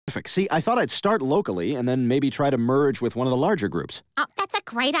See, I thought I'd start locally and then maybe try to merge with one of the larger groups. Oh, that's a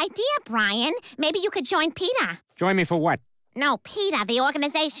great idea, Brian. Maybe you could join PETA. Join me for what? No, PETA, the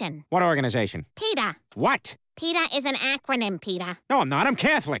organization. What organization? PETA. What? PETA is an acronym, PETA. No, I'm not. I'm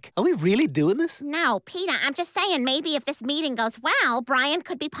Catholic. Are we really doing this? No, PETA, I'm just saying maybe if this meeting goes well, Brian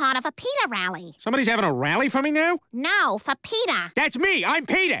could be part of a PETA rally. Somebody's having a rally for me now? No, for PETA. That's me. I'm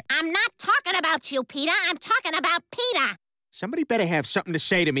PETA. I'm not talking about you, PETA. I'm talking about PETA. Somebody better have something to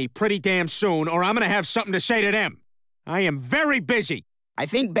say to me pretty damn soon, or I'm gonna have something to say to them. I am very busy. I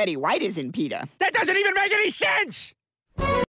think Betty White is in PETA. That doesn't even make any sense!